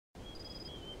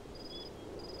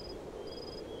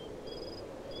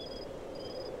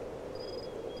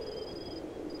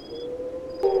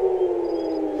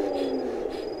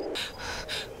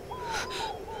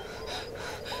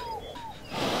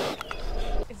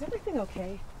everything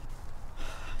okay?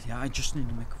 Yeah, I just need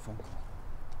to make a phone call.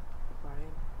 Brian,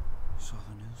 You saw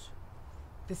the news?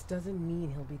 this doesn't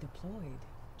mean he'll be deployed.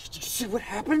 Did you see what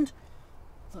happened?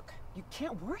 Look, you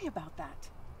can't worry about that.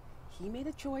 He made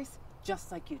a choice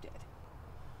just like you did.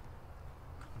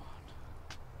 Come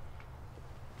on.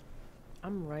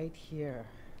 I'm right here.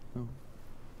 Oh,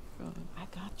 God. I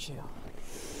got you.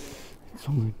 It's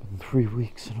only been 3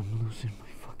 weeks and I'm losing my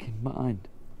fucking mind.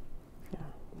 Yeah,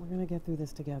 we're gonna get through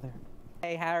this together.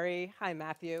 Hey, Harry. Hi,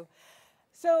 Matthew.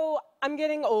 So I'm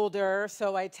getting older,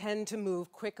 so I tend to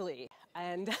move quickly.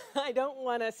 And I don't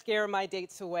want to scare my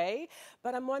dates away,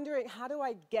 but I'm wondering, how do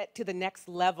I get to the next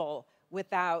level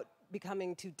without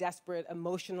becoming too desperate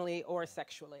emotionally or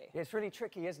sexually? Yeah, it's really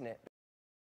tricky, isn't it?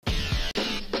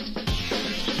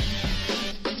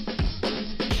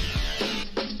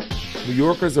 New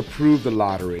Yorkers approved the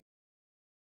lottery.